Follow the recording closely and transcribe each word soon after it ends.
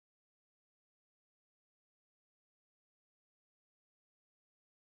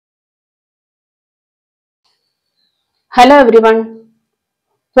Hello everyone,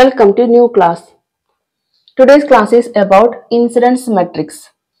 welcome to new class. Today's class is about incidence metrics.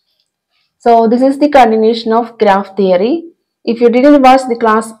 So this is the continuation of graph theory. If you didn't watch the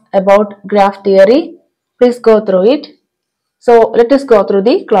class about graph theory, please go through it. So let us go through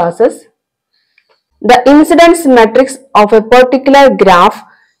the classes. The incidence matrix of a particular graph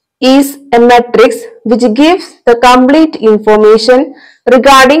is a matrix which gives the complete information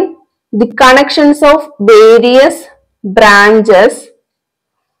regarding the connections of various branches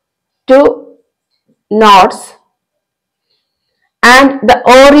to nodes and the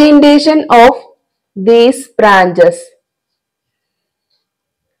orientation of these branches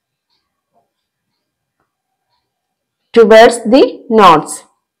towards the nodes.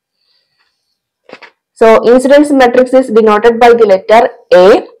 So, incidence matrix is denoted by the letter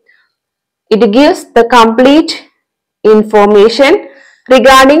A. It gives the complete information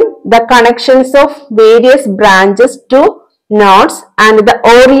regarding the connections of various branches to nodes and the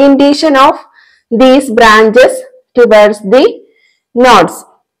orientation of these branches towards the nodes.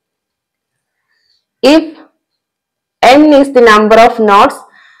 If n is the number of nodes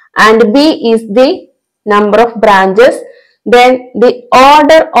and b is the number of branches, then the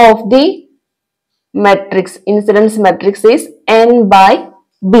order of the matrix, incidence matrix, is n by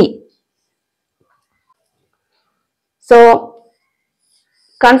b. So,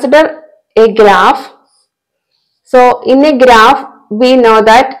 consider a graph. So, in a graph, we know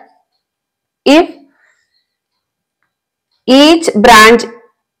that if each branch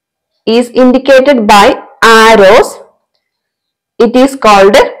is indicated by arrows, it is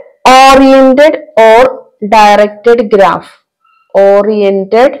called oriented or directed graph.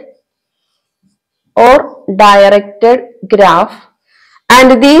 Oriented or directed graph,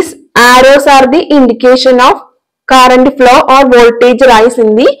 and these arrows are the indication of current flow or voltage rise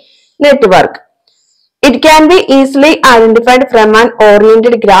in the network. It can be easily identified from an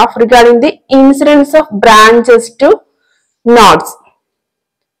oriented graph regarding the incidence of branches to nodes,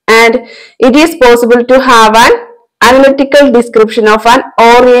 and it is possible to have an analytical description of an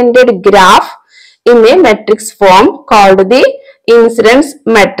oriented graph in a matrix form called the incidence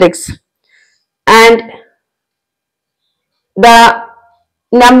matrix. And the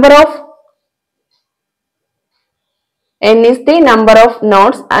number of n is the number of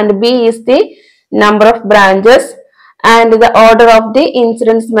nodes and b is the number of branches, and the order of the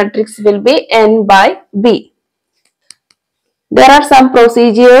incidence matrix will be n by b. There are some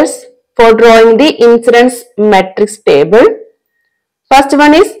procedures for drawing the incidence matrix table. First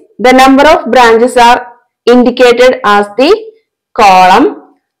one is the number of branches are indicated as the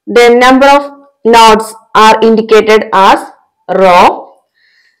column. Then number of nodes are indicated as row.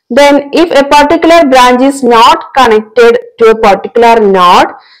 Then if a particular branch is not connected to a particular node,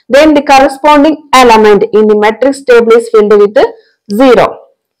 then the corresponding element in the matrix table is filled with 0.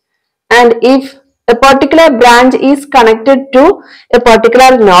 And if a particular branch is connected to a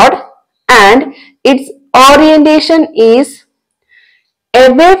particular node and its orientation is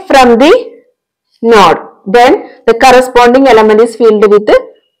away from the node, then the corresponding element is filled with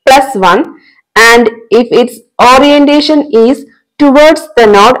 +1, and if its orientation is towards the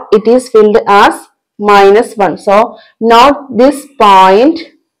node, it is filled as -1. So, note this point.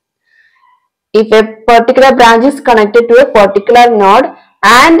 If a particular branch is connected to a particular node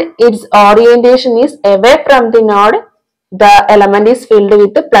and its orientation is away from the node, the element is filled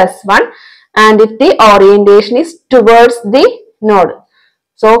with +1, and if the orientation is towards the node.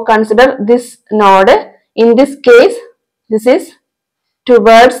 So, consider this node. In this case, this is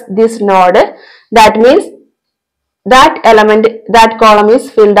towards this node. That means that element, that column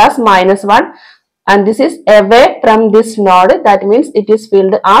is filled as -1, and this is away from this node. That means it is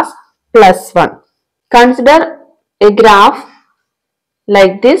filled as +1. Consider a graph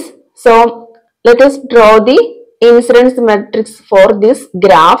like this. So, let us draw the incidence matrix for this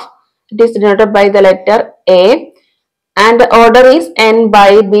graph. It is denoted by the letter A, and the order is n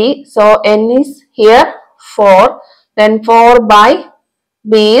by b. So, n is here 4, then 4 by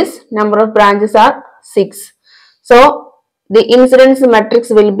b is number of branches are 6. So, the incidence matrix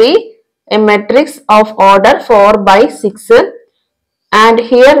will be a matrix of order 4 by 6, and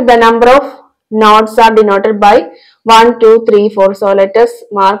here the number of nodes are denoted by 1, 2, 3, 4. So, let us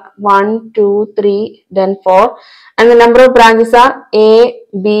mark 1, 2, 3, then 4, and the number of branches are A,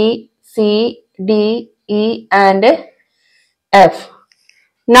 B, C, D, E and F.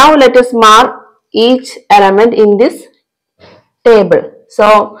 Now, let us mark each element in this table.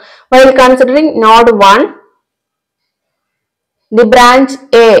 So, while considering node 1, the branch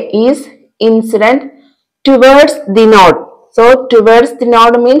A is incident towards the node. So, towards the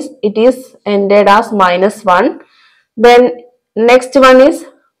node means it is ended as -1. Then next one is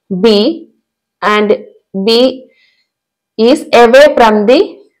B, and B is away from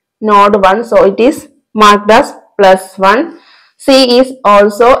the node 1, so it is marked as +1. C is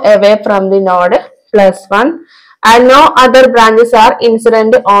also away from the node +1, and no other branches are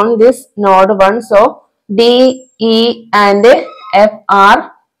incident on this node 1, so D, E and F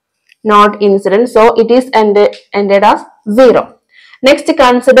are not incident, so it is ended as 0. Next,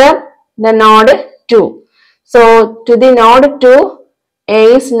 consider the node 2. So to the node 2,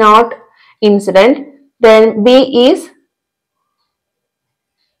 A is not incident, then B is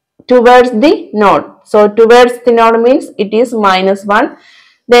towards the node. So towards the node means it is -1.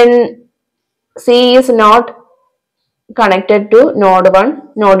 Then C is not connected to node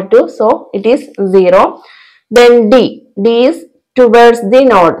 1, node 2, so it is 0. Then D is towards the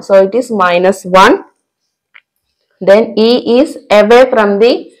node, so it is -1. Then E is away from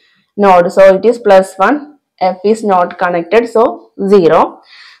the node, so it is +1. F is not connected, so 0.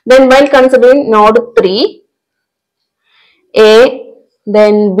 Then while considering node 3, A,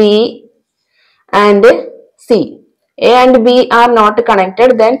 then B and C. A and B are not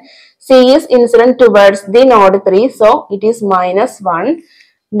connected, then C is incident towards the node 3, so it is -1.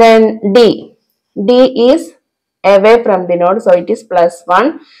 Then D is away from the node, so it is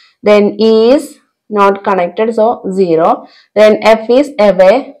 +1. Then E is not connected, so 0. Then F is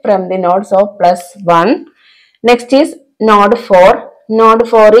away from the node, so +1. Next is node 4. Node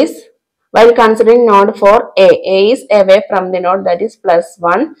 4 is, while considering node 4, A is away from the node, that is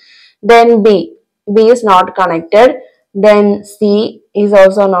 +1. Then B is not connected. Then C is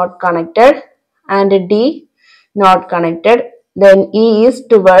also not connected, and D not connected. Then E is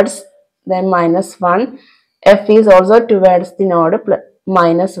towards, then -1. F is also towards the node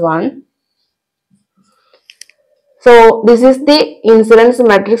 -1. So this is the incidence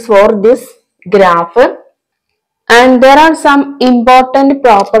matrix for this graph. And there are some important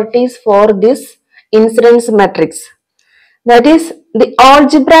properties for this incidence matrix. That is, the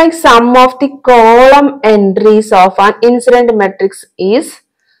algebraic sum of the column entries of an incident matrix is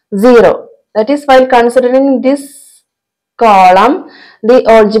 0. That is, while considering this column, the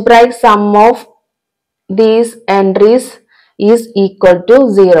algebraic sum of these entries is equal to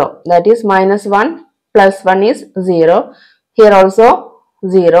 0. That is, -1 plus 1 is 0. Here also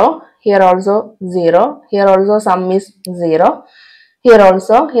 0. Here also 0. Here also sum is 0. Here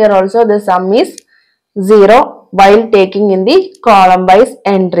also the sum is 0 while taking in the column wise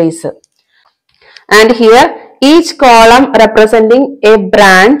entries. And here each column representing a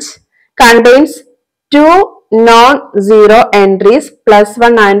branch contains two non-zero entries,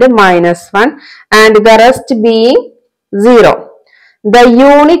 +1 and -1, and the rest being 0. The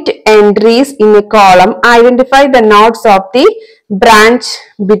unit entries in a column identify the nodes of the branch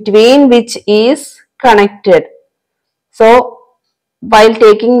between which is connected. So while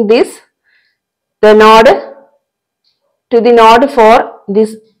taking this, the node to the node for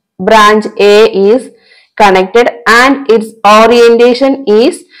this branch A is connected and its orientation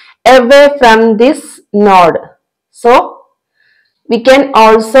is away from this node. So we can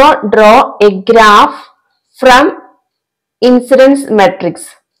also draw a graph from incidence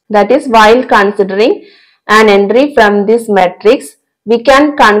matrix. That is, while considering an entry from this matrix, we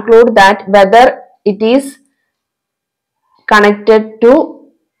can conclude that whether it is connected to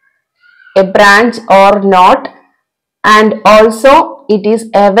a branch or not, and also it is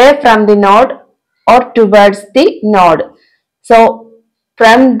away from the node or towards the node. So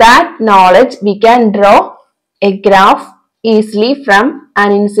from that knowledge we can draw a graph easily from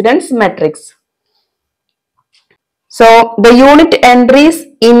an incidence matrix. So the unit entries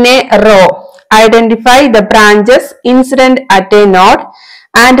in a row identify the branches incident at a node,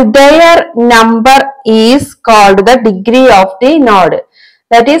 and their number is called the degree of the node.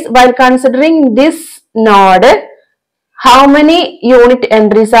 That is, while considering this node, how many unit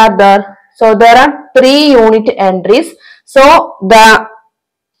entries are there? So there are 3 unit entries. So the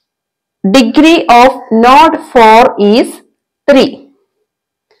degree of node 4 is 3.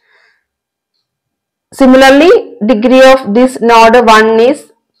 Similarly, degree of this node 1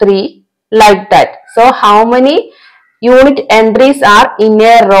 is 3, like that. So how many unit entries are in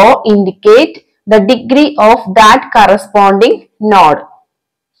a row indicate the degree of that corresponding node.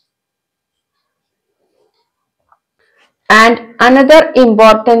 And another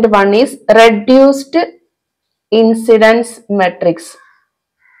important one is reduced incidence matrix.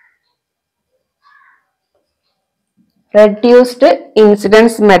 Reduced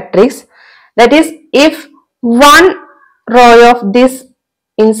incidence matrix, that is, if one row of this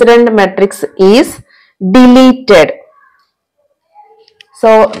incident matrix is deleted.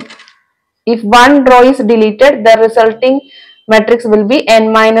 So If one row is deleted, the resulting matrix will be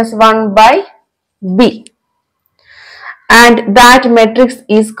n minus 1 by B. And that matrix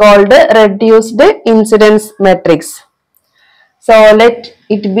is called reduced incidence matrix. So let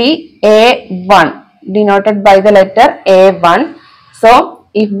it be A1, denoted by the letter A1. So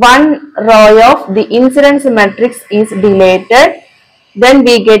if one row of the incidence matrix is deleted, then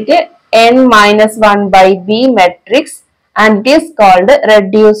we get n minus 1 by B matrix, and it is called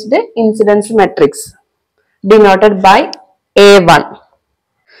reduced incidence matrix, denoted by A1.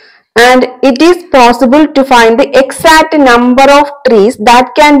 And it is possible to find the exact number of trees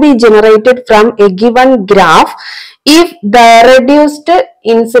that can be generated from a given graph if the reduced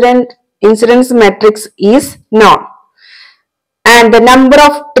incidence matrix is known, and the number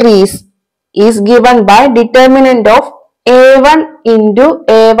of trees is given by determinant of A1 into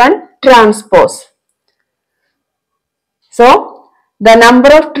A1 transpose. So the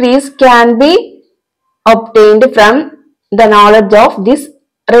number of trees can be obtained from the knowledge of this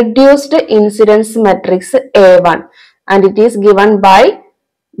reduced incidence matrix A1, and it is given by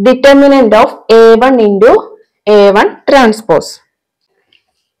determinant of A1 into A1 transpose.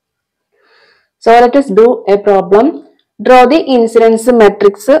 So let us do a problem. Draw the incidence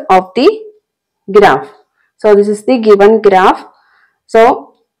matrix of the graph. So this is the given graph.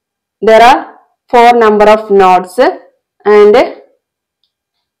 So there are 4 number of nodes and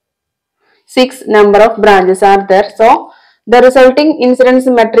 6 number of branches are there. So the resulting incidence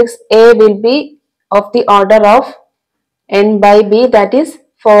matrix A will be of the order of n by B, that is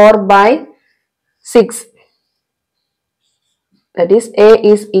 4 by 6. That is A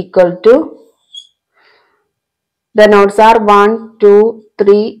is equal to, the nodes are 1, 2,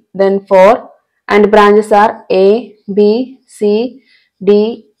 3, then 4, and branches are A, B, C,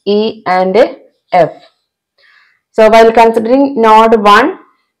 D, E and F. So while considering node 1,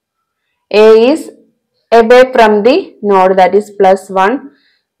 A is away from the node, that is plus 1,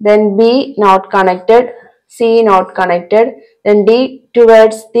 then B not connected, C not connected, then D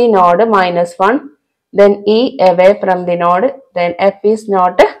towards the node minus 1, then E away from the node, then F is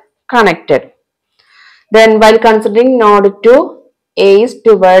not connected. Then while considering node 2, A is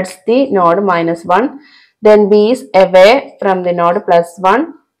towards the node minus 1, then B is away from the node plus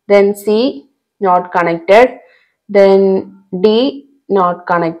 1, then C not connected, then D not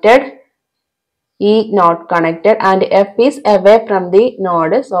connected, E not connected, and F is away from the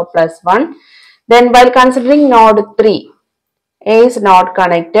node, so plus 1. Then while considering node 3, A is not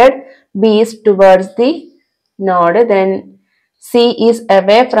connected, B is towards the node, then C is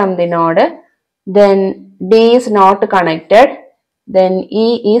away from the node, then D is not connected, then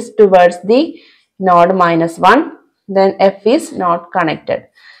E is towards the node minus 1, then F is not connected.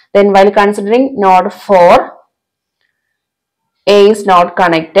 Then while considering node 4, A is not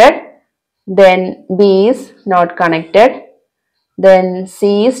connected, then B is not connected, then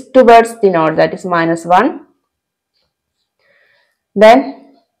C is towards the node, that is minus 1,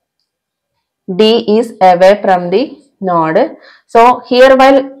 then D is away from the node. So here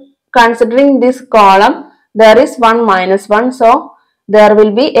while considering this column, there is 1 minus 1, so there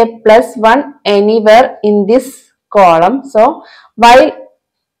will be a plus 1 anywhere in this column. So while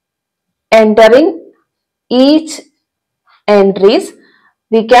entering each entries,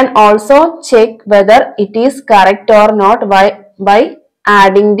 we can also check whether it is correct or not by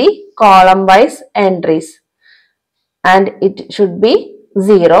adding the column wise entries, and it should be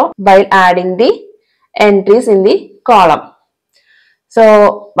 0 by adding the entries in the column.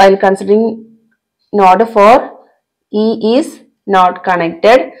 So while considering node 4, E is not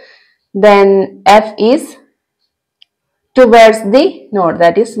connected, then F is towards the node,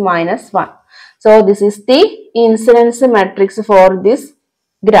 that is minus 1. So this is the incidence matrix for this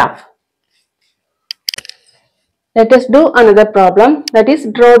graph. Let us do another problem, that is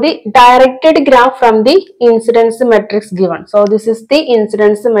draw the directed graph from the incidence matrix given. So this is the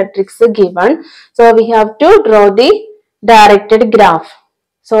incidence matrix given. So we have to draw the directed graph.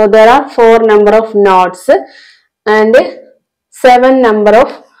 So there are 4 number of nodes and 7 number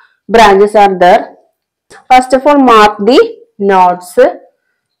of branches are there. First of all, mark the nodes,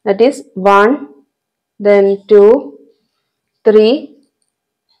 that is 1, then 2, 3,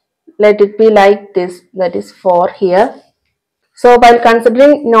 let it be like this, that is 4 here. So while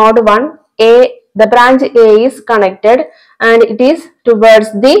considering node 1, the branch A is connected and it is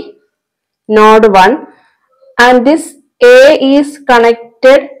towards the node 1, and this A is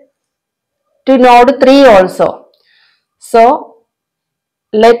connected to node 3 also. So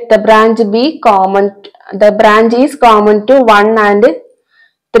let the branch be common, the branch is common to 1 and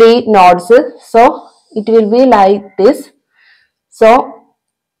 3 nodes. So it will be like this. So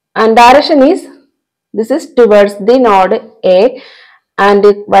and direction is, this is towards the node A, and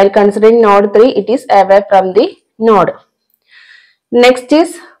while considering node 3 it is away from the node. Next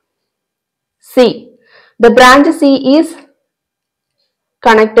is C. The branch C is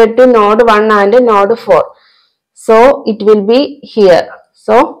connected to node 1 and node 4. So it will be here.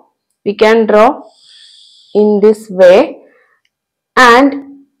 So we can draw in this way,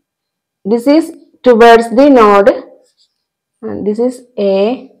 and this is towards the node, and this is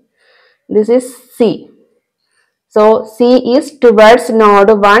A, this is C. So C is towards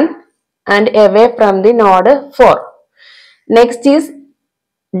node 1 and away from the node 4. Next is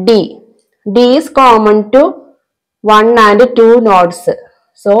D. D is common to 1 and 2 nodes.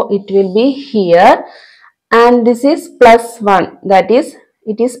 So it will be here, and this is plus 1, that is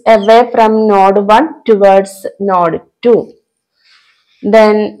it is away from node 1 towards node 2.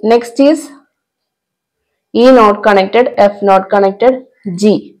 Then next is E not connected, F not connected,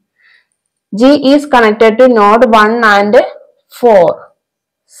 G. G is connected to node 1 and 4.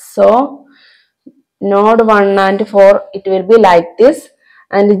 So node 1 and 4 it will be like this,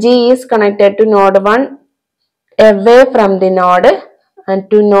 and G is connected to node 1 away from the node, and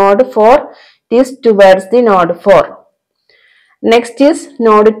to node 4 it is towards the node 4. Next is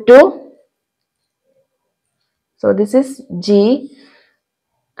node 2. So this is G,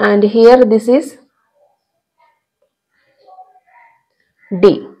 and here this is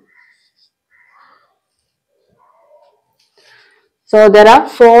D. So there are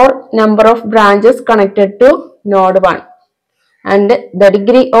 4 number of branches connected to node 1, and the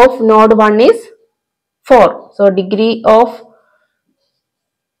degree of node 1 is 4. So degree of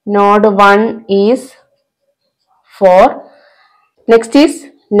node 1 is 4. Next is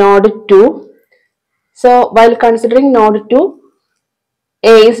node 2. So while considering node 2,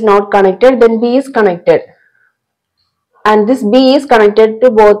 A is not connected, then B is connected, and this B is connected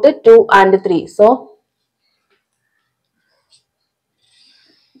to both 2 and 3. So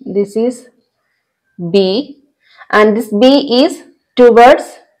this is B, and this B is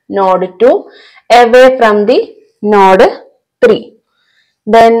towards node 2 away from the node 3.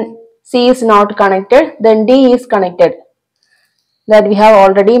 Then C is not connected, then D is connected, that we have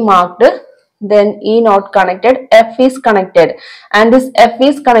already marked. Then E not connected, F is connected, and this F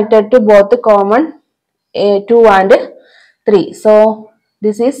is connected to both the common 2 and 3. So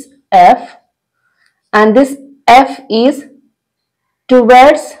this is F, and this F is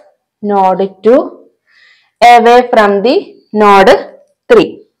towards node 2 away from the node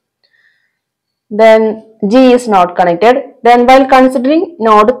 3. Then G is not connected. Then while considering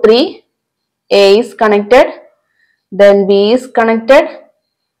node 3, A is connected, then B is connected,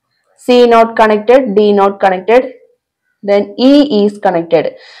 C not connected, D not connected, then E is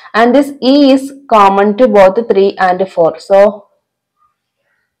connected, and this E is common to both 3 and 4. So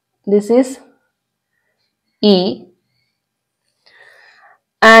this is E,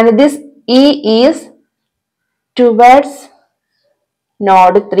 and this E is towards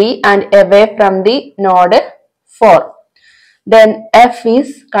node 3 and away from the node 4. Then F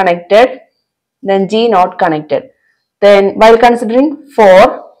is connected, then G not connected. Then while considering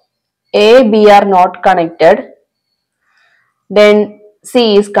 4, A, B are not connected, then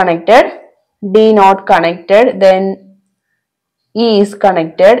C is connected, D not connected, then E is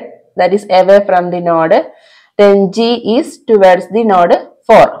connected, that is away from the node, then G is towards the node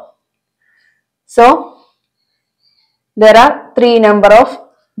 4. So there are 3 number of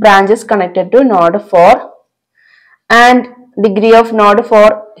branches connected to node 4, and degree of node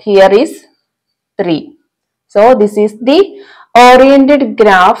 4 here is 3. So this is the oriented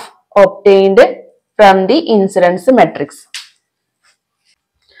graph obtained from the incidence matrix.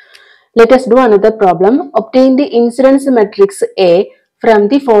 Let us do another problem. Obtain the incidence matrix A from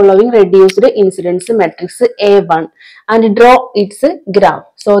the following reduced incidence matrix A1 and draw its graph.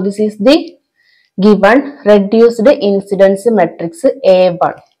 So this is the given reduced incidence matrix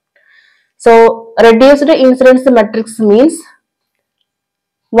A1. So reduced incidence matrix means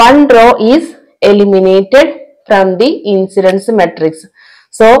one row is eliminated from the incidence matrix.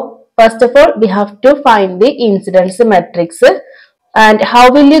 So first of all we have to find the incidence matrix. And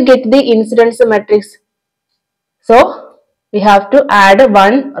how will you get the incidence matrix? So we have to add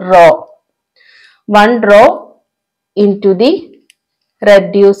one row into the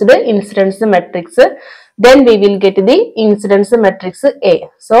reduced incidence matrix. Then we will get the incidence matrix A.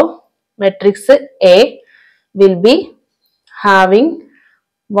 So matrix A will be having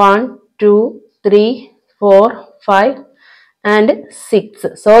 1, 2, 3, 4, 5 and 6.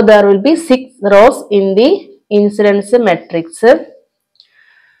 So there will be 6 rows in the incidence matrix,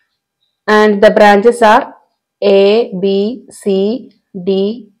 and the branches are A, B, C,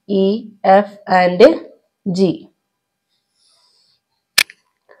 D, E, F and G.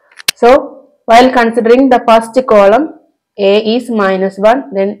 So, while considering the first column, A is minus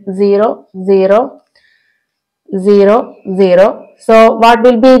 1, then 0, 0, 0, 0. So, what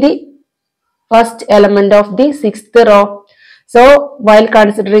will be the first element of the sixth row? So, while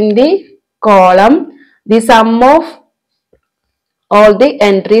considering the column, the sum of all the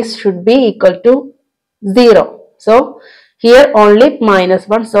entries should be equal to 0. So, here only minus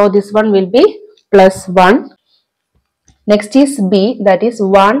 1. So, this one will be plus 1. Next is B, that is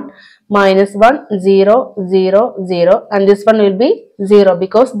 1, minus 1, 0, 0, 0, and this one will be 0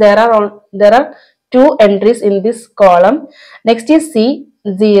 because there are two entries in this column. Next is C,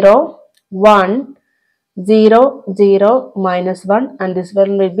 0, 1, 0, 0, minus 1, and this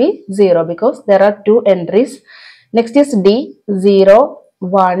one will be 0 because there are two entries. Next is D, 0,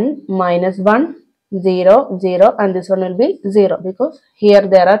 1, minus 1, 0, 0, and this one will be 0 because here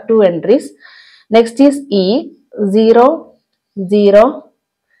there are two entries. Next is E, 0, 0,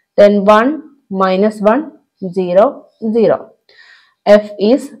 then 1, minus 1, 0, 0. F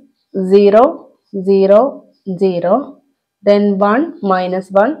is 0, 0, 0, then 1, minus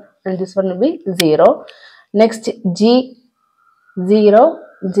 1, and this one will be 0. Next G, 0,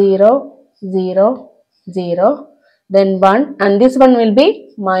 0, 0, 0, then 1, and this one will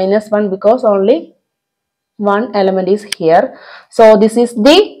be minus 1 because only one element is here. So, this is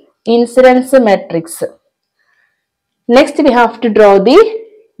the incidence matrix. Next, we have to draw the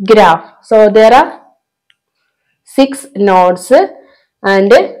graph. So, there are 6 nodes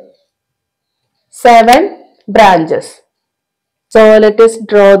and 7 branches. So, let us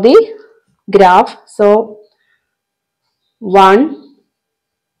draw the graph. So, 1,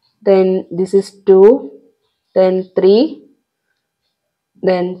 then this is 2, then 3,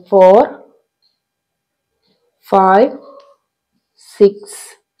 then 4, 5,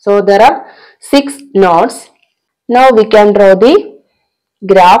 6. So, there are 6 nodes. Now, we can draw the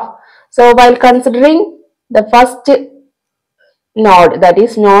graph. So, while considering the first node, that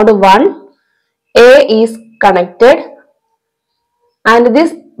is node 1, A is connected and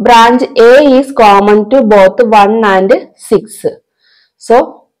this branch A is common to both 1 and 6.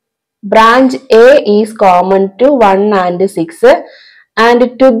 So, branch A is common to 1 and 6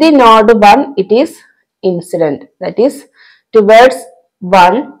 and to the node 1 it is incident, that is towards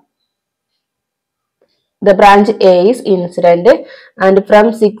 1 the branch A is incident and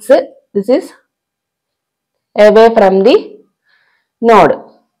from 6 this is away from the node.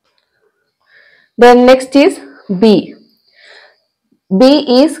 Then next is B.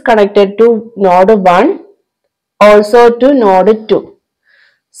 B is connected to node 1 also to node 2.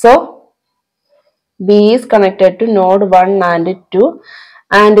 So, B is connected to node 1 and 2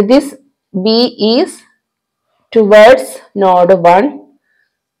 and this B is towards node 1,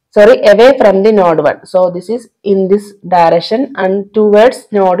 sorry, away from the node 1. So, this is in this direction and towards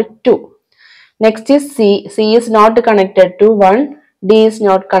node 2. Next is C. C is not connected to 1. D is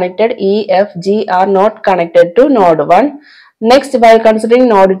not connected. E, F, G are not connected to node 1. Next, while considering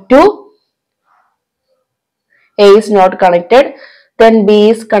node 2, A is not connected. Then B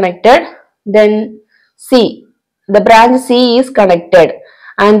is connected. Then C. The branch C is connected.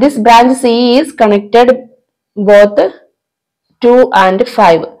 And this branch C is connected both 2 and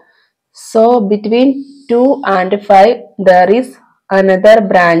 5. So, between 2 and 5, there is another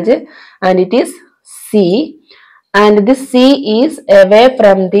branch and it is C. And this C is away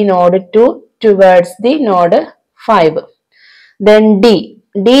from the node 2 towards the node 5. Then D.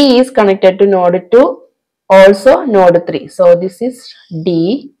 D is connected to node 2, also node 3. So, this is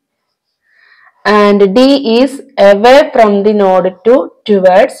D. And D is away from the node 2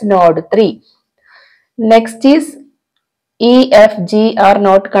 towards node 3. Next is E, F, G are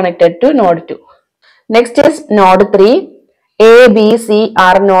not connected to node 2. Next is node 3. A, B, C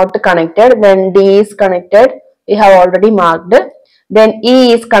are not connected. Then D is connected. We have already marked. Then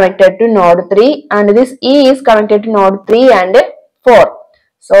E is connected to node 3 and this E is connected to node 3 and 4.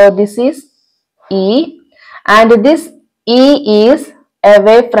 So, this is E and this E is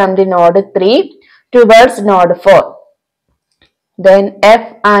away from the node 3 towards node 4. Then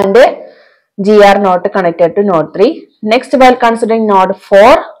F and G are not connected to node 3. Next, while considering node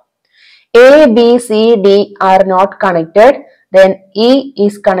 4, A, B, C, D are not connected. Then E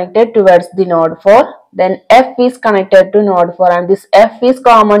is connected towards the node 4. Then F is connected to node 4 and this F is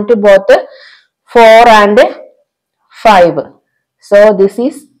common to both 4 and 5. So, this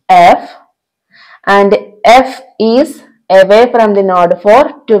is F and F is away from the node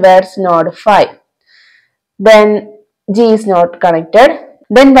 4 towards node 5. Then G is not connected.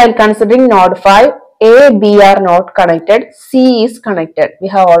 Then while considering node 5, A, B are not connected, C is connected. We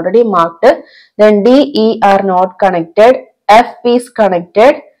have already marked. Then D, E are not connected, F is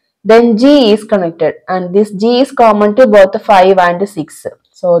connected, then G is connected. And this G is common to both 5 and 6.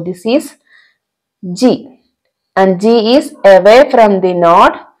 So this is G. And G is away from the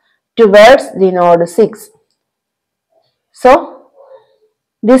node towards the node 6. So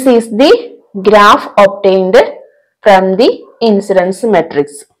this is the graph obtained from the incidence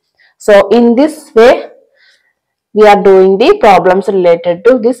matrix. So in this way, we are doing the problems related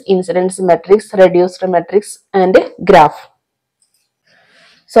to this incidence matrix, reduced matrix and graph.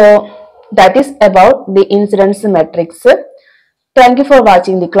 So that is about the incidence matrix. Thank you for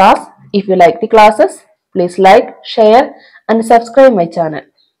watching the class. If you like the classes, please like, share and subscribe my channel.